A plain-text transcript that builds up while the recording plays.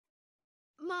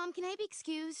Mom, can I be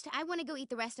excused? I want to go eat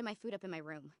the rest of my food up in my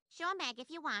room. Sure, Meg, if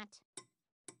you want.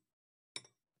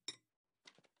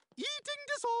 Eating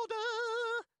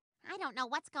disorder! I don't know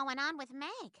what's going on with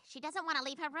Meg. She doesn't want to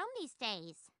leave her room these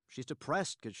days. She's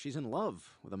depressed because she's in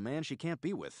love with a man she can't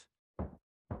be with.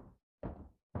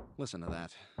 Listen to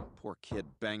that. Poor kid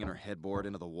banging her headboard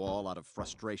into the wall out of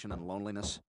frustration and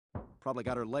loneliness. Probably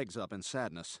got her legs up in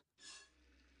sadness.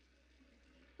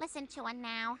 Listen to her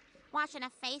now, washing her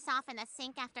face off in the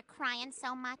sink after crying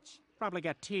so much. Probably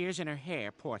got tears in her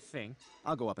hair, poor thing.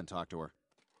 I'll go up and talk to her.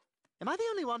 Am I the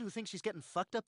only one who thinks she's getting fucked up